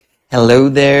Hello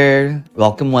there.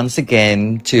 Welcome once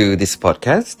again to this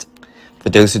podcast. For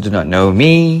those who do not know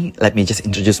me, let me just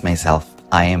introduce myself.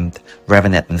 I am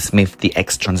Reverend Edmund Smith, the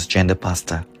ex-transgender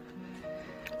pastor.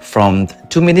 From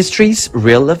two ministries,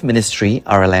 Real Love Ministry,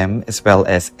 RLM, as well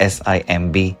as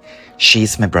SIMB,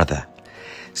 She's My Brother.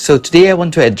 So today I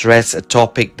want to address a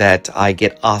topic that I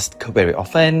get asked very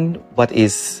often. What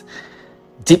is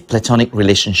deep platonic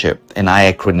relationship? And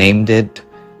I acronamed it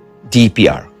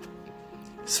DPR.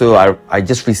 So I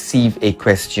just received a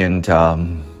question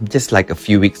just like a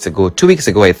few weeks ago, 2 weeks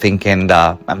ago, I think, and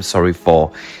I'm sorry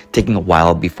for taking a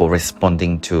while before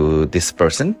responding to this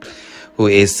person who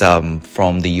is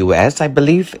from the US, I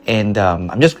believe. And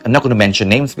I'm not going to mention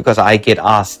names because I get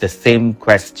asked the same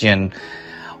question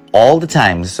all the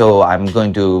time. So I'm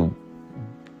going to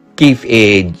give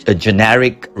a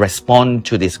generic response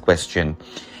to this question.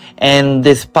 And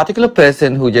this particular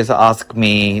person who just asked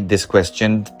me this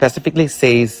question specifically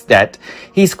says that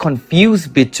he's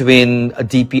confused between a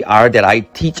DPR that I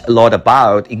teach a lot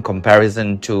about in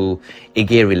comparison to a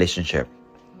gay relationship.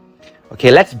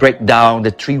 Okay, let's break down the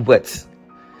three words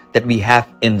that we have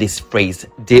in this phrase,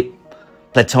 deep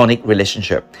platonic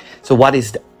relationship. So what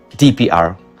is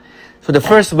DPR? So the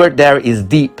first word there is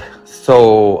deep.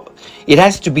 So it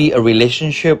has to be a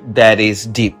relationship that is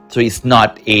deep. So it's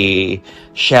not a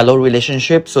shallow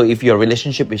relationship. So if your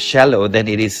relationship is shallow, then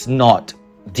it is not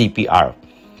DPR.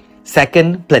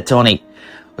 Second, platonic.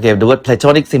 Okay, the word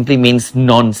platonic simply means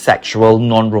non-sexual,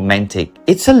 non-romantic.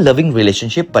 It's a loving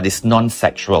relationship, but it's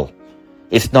non-sexual.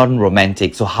 It's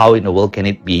non-romantic. So how in the world can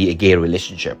it be a gay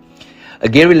relationship? A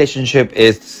gay relationship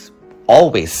is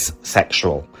always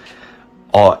sexual,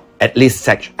 or at least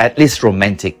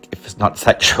romantic if it's not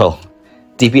sexual.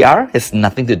 DPR has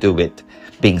nothing to do with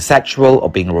being sexual or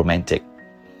being romantic.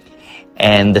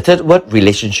 And the third word,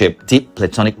 relationship, deep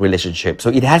platonic relationship.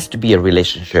 So it has to be a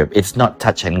relationship. It's not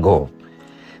touch and go.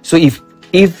 So if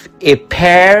a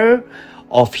pair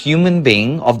of human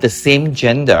beings of the same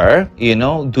gender,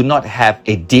 do not have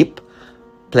a deep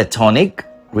platonic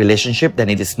relationship, then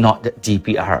it is not the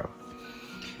DPR.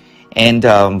 And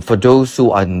for those who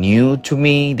are new to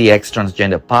me, the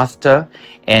ex-transgender pastor,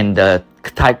 and the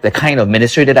kind of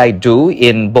ministry that I do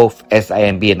in both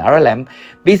SIMB and RLM,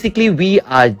 basically we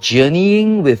are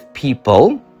journeying with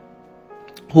people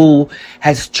who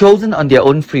has chosen on their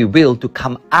own free will to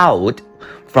come out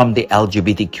from the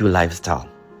LGBTQ lifestyle.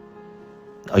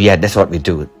 Oh yeah, that's what we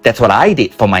do. That's what I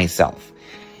did for myself.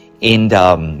 In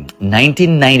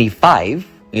 1995,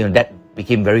 that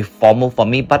became very formal for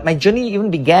me, but my journey even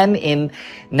began in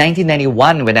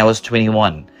 1991 when I was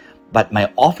 21. But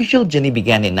my official journey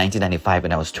began in 1995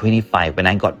 when I was 25, when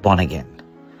I got born again.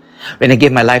 When I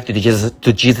gave my life to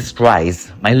Jesus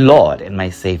Christ, my Lord and my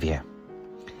Savior.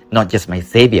 Not just my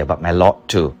Savior, but my Lord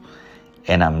too.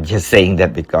 And I'm just saying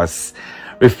that because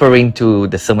referring to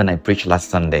the sermon I preached last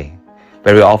Sunday.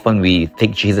 Very often we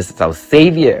think Jesus is our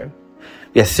Savior.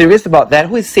 We are serious about that.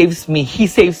 Who saves me? He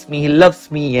saves me. He loves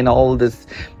me and all this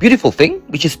beautiful thing,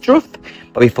 which is truth.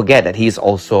 But we forget that He is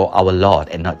also our Lord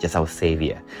and not just our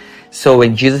Savior. So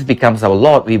when Jesus becomes our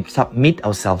Lord, we submit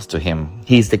ourselves to Him.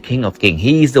 He is the King of Kings.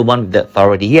 He is the one with the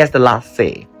authority. He has the last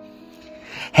say.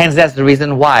 Hence, that's the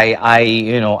reason why I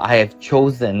have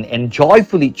chosen and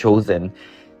joyfully chosen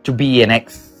to be an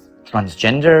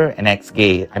ex-transgender, an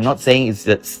ex-gay. I'm not saying it's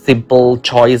a simple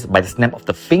choice by the snap of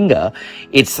the finger.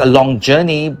 It's a long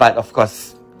journey, but of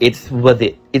course, it's worth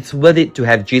it. It's worth it to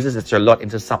have Jesus as your Lord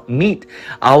and to submit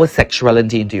our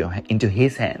sexuality into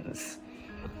His hands.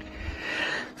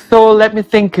 So let me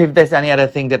think if there's any other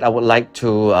thing that I would like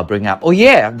to bring up. Oh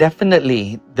yeah,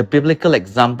 definitely. The biblical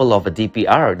example of a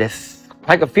DPR. There's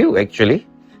quite a few actually.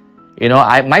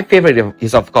 My favorite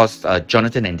is of course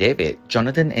Jonathan and David.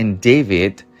 Jonathan and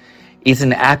David is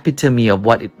an epitome of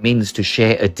what it means to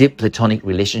share a deep platonic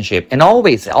relationship. And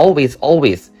always,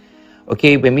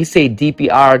 okay, when we say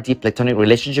DPR, deep platonic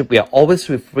relationship, we are always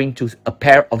referring to a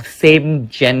pair of same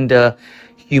gender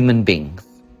human beings.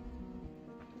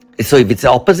 So if it's the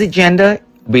opposite gender,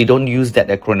 we don't use that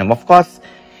acronym. Of course,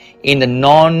 in the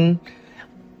non-RLM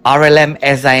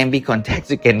SIMB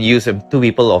context, you can use two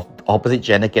people of opposite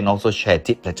gender can also share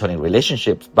deep platonic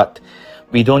relationships, but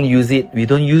we don't use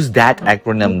that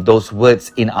acronym, those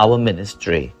words in our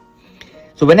ministry.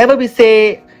 So whenever we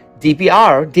say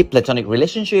DPR, deep platonic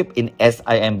relationship, in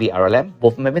SIMB RLM,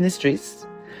 both my ministries,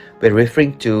 we're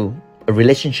referring to a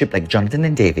relationship like Jonathan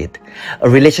and David, a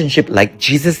relationship like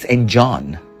Jesus and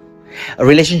John, a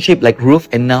relationship like Ruth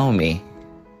and Naomi.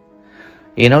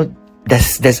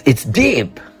 It's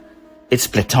deep, it's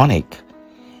platonic,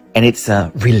 and it's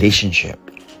a relationship.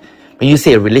 When you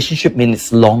say a relationship means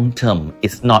it's long term,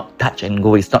 it's not touch and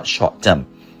go, it's not short term.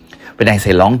 When I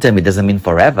say long term, it doesn't mean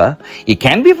forever. It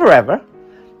can be forever,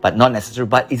 but not necessarily.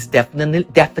 But it's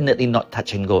definitely not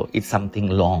touch and go. It's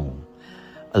something long,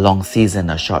 a long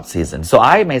season, a short season. So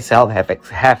I myself have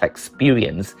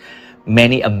experienced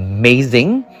many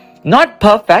amazing, not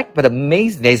perfect, but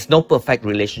amazing. There is no perfect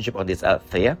relationship on this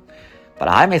earth here. But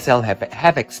I myself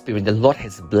have experienced, the Lord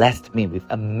has blessed me with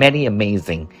many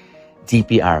amazing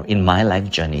DPR in my life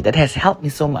journey that has helped me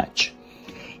so much.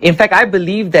 In fact, I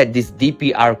believe that this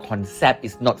DPR concept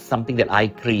is not something that I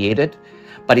created,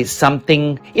 but it's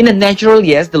something in a natural,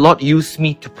 yes, the Lord used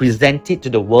me to present it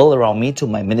to the world around me, to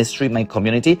my ministry, my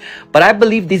community. But I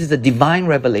believe this is a divine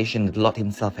revelation that the Lord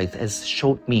Himself has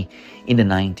showed me in the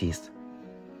 90s.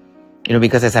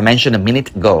 Because as I mentioned a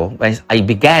minute ago, when I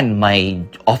began my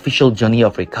official journey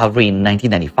of recovery in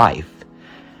 1995,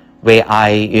 where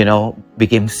I,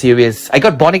 became serious. I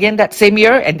got born again that same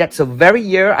year, and that's the very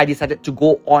year I decided to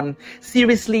go on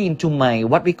seriously into my,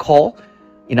 what we call,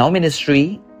 in our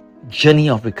ministry, journey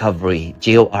of recovery,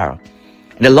 JOR.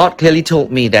 And the Lord clearly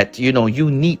told me that, you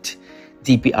need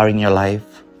DPR in your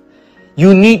life.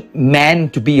 You need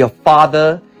men to be your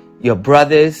father, your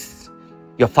brothers,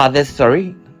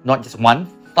 not just one,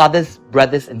 fathers,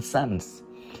 brothers, and sons.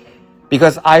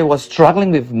 Because I was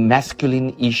struggling with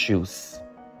masculine issues.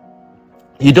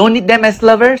 You don't need them as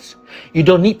lovers. You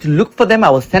don't need to look for them. I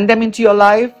will send them into your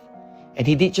life. And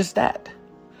He did just that.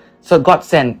 So God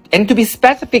sent, and to be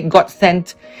specific, God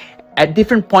sent, at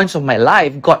different points of my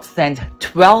life, God sent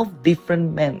 12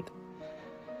 different men.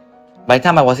 By the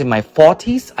time I was in my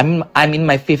 40s, I'm in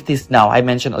my 50s now. I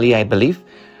mentioned earlier, I believe.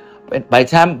 But by the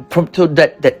time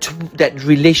that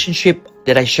relationship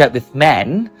that I shared with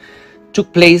men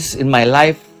took place in my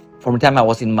life from the time I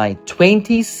was in my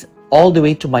 20s all the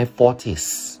way to my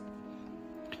 40s.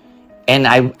 And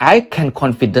I can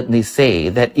confidently say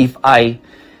that if I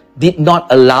did not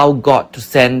allow God to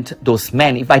send those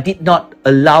men, if I did not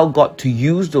allow God to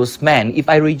use those men, if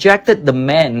I rejected the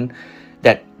men,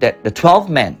 that the 12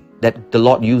 men that the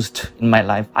Lord used in my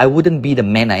life, I wouldn't be the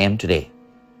man I am today.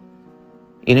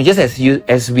 Just as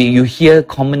you hear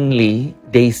commonly,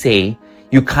 they say,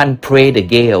 you can't pray the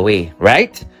gay away,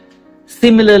 right?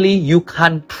 Similarly, you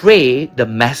can't pray the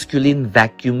masculine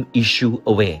vacuum issue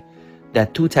away. There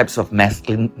are two types of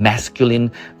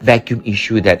masculine vacuum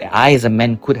issue that I as a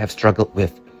man could have struggled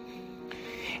with.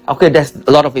 Okay, there's a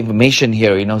lot of information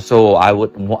here, so I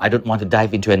don't want to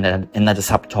dive into another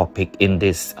subtopic in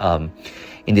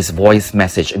this voice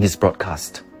message, in this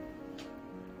broadcast.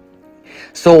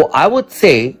 So I would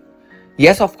say,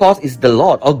 yes, of course, it's the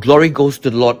Lord. All glory goes to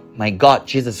the Lord, my God,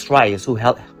 Jesus Christ,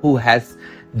 who has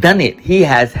done it. He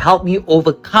has helped me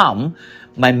overcome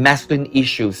my masculine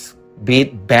issues, be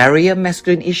it barrier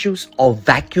masculine issues or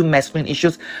vacuum masculine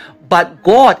issues. But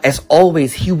God, as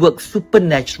always, He works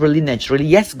supernaturally, naturally.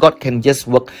 Yes, God can just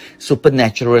work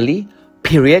supernaturally,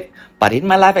 period. But in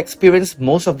my life experience,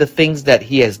 most of the things that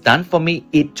He has done for me,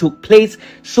 it took place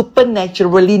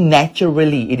supernaturally,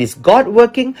 naturally. It is God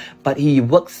working, but He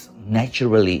works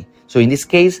naturally. So in this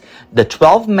case, the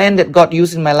 12 men that God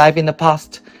used in my life in the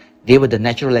past, they were the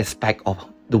natural aspect of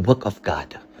the work of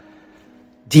God.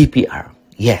 DPR,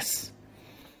 yes.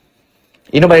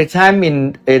 By the time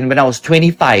when I was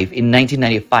 25 in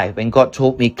 1995, when God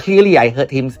told me clearly, I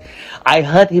heard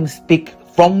Him speak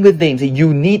from within, say,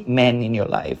 you need men in your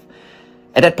life.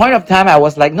 At that point of time, I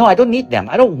was like, no, I don't need them.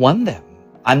 I don't want them.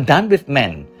 I'm done with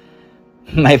men.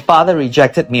 My father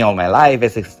rejected me all my life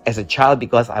as a child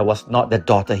because I was not the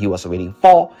daughter he was waiting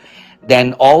for.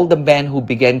 Then all the men who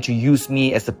began to use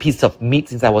me as a piece of meat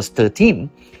since I was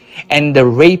 13, and the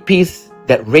rapists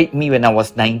that raped me when I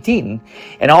was 19,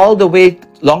 and all the way,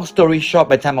 long story short,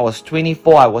 by the time I was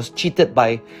 24, I was cheated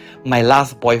by my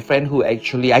last boyfriend, who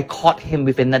actually, I caught him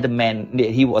with another man.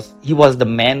 He was the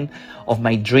man of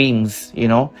my dreams,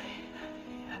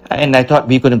 and I thought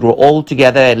we were going to grow old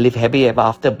together and live happy ever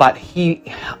after, but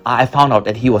I found out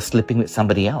that he was sleeping with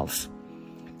somebody else.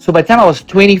 So by the time I was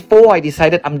 24, I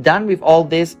decided I'm done with all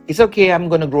this. It's okay, I'm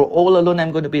going to grow old alone,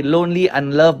 I'm going to be lonely,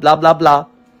 unloved, blah, blah, blah.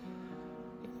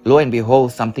 Lo and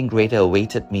behold, something greater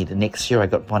awaited me. The next year I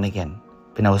got born again,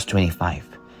 when I was 25.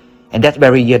 And that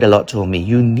very year the Lord told me,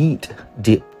 you need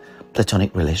deep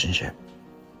platonic relationship.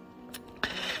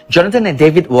 Jonathan and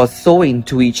David were so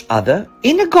into each other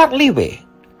in a godly way,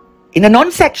 in a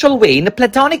non-sexual way, in a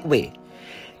platonic way.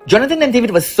 Jonathan and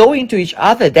David were so into each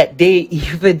other that they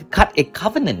even cut a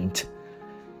covenant.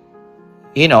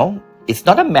 It's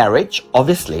not a marriage,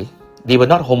 obviously. They were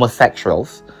not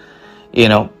homosexuals.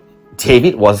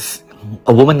 David was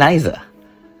a womanizer.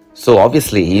 So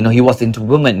obviously, he was into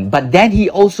women. But then he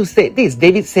also said this.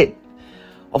 David said,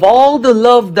 of all the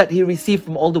love that he received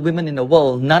from all the women in the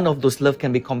world, none of those love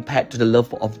can be compared to the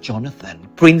love of Jonathan,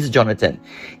 Prince Jonathan.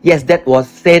 Yes, that was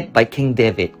said by King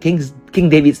David. King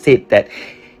David said that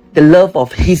the love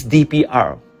of his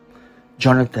DPR,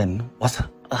 Jonathan, was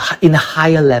in a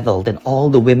higher level than all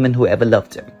the women who ever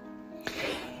loved him.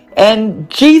 And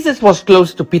Jesus was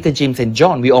close to Peter, James, and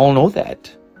John. We all know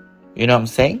that. You know what I'm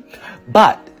saying?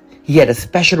 But he had a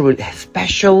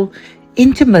special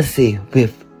intimacy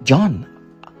with John.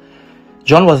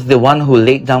 John was the one who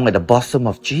laid down at the bosom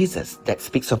of Jesus. That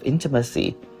speaks of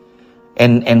intimacy.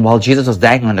 And while Jesus was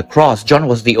dying on the cross, John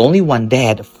was the only one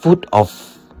there at the foot of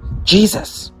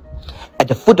Jesus, at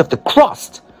the foot of the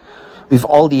cross, with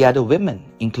all the other women,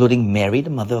 including Mary, the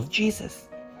mother of Jesus.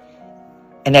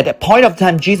 And at that point of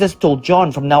time, Jesus told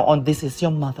John, from now on, this is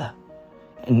your mother.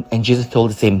 And Jesus told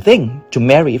the same thing to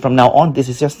Mary, from now on, this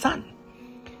is your son.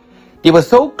 They were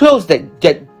so close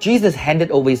that Jesus handed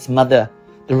over his mother,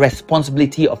 the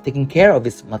responsibility of taking care of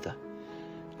his mother,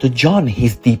 to John,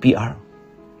 his DPR.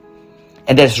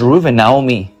 And there's Ruth and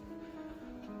Naomi.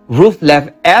 Ruth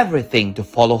left everything to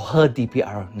follow her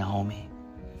DPR, Naomi.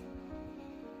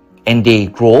 And they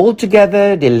grew old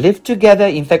together, they lived together.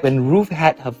 In fact, when Ruth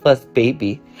had her first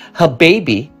baby,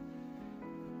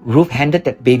 Ruth handed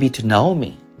that baby to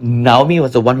Naomi. Naomi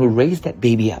was the one who raised that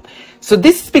baby up. So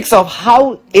this speaks of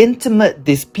how intimate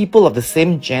these people of the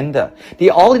same gender.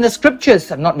 They're all in the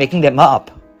scriptures. I'm not making them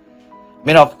up. I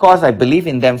mean, of course, I believe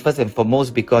in them first and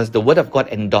foremost because the Word of God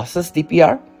endorses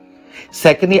DPR.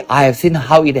 Secondly, I have seen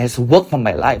how it has worked for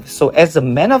my life. So as a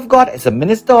man of God, as a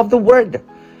minister of the Word,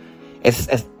 as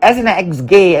an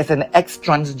ex-gay, as an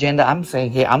ex-transgender, I'm saying,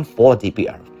 hey, I'm for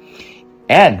DPR.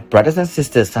 And brothers and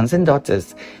sisters, sons and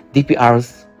daughters,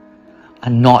 DPRs are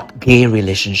not gay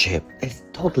relationships. It's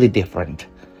totally different.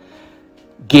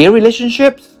 Gay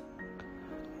relationships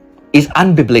is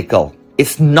unbiblical.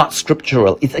 It's not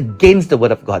scriptural. It's against the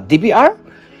Word of God. DPR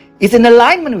is in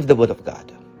alignment with the Word of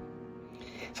God.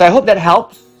 So I hope that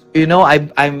helps. You know,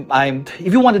 I'm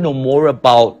if you want to know more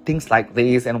about things like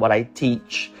this and what I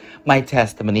teach, my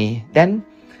testimony, then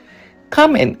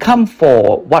come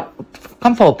for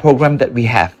a program that we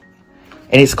have.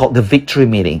 And it's called the Victory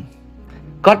Meeting.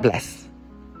 God bless.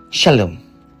 Shalom.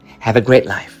 Have a great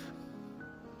life.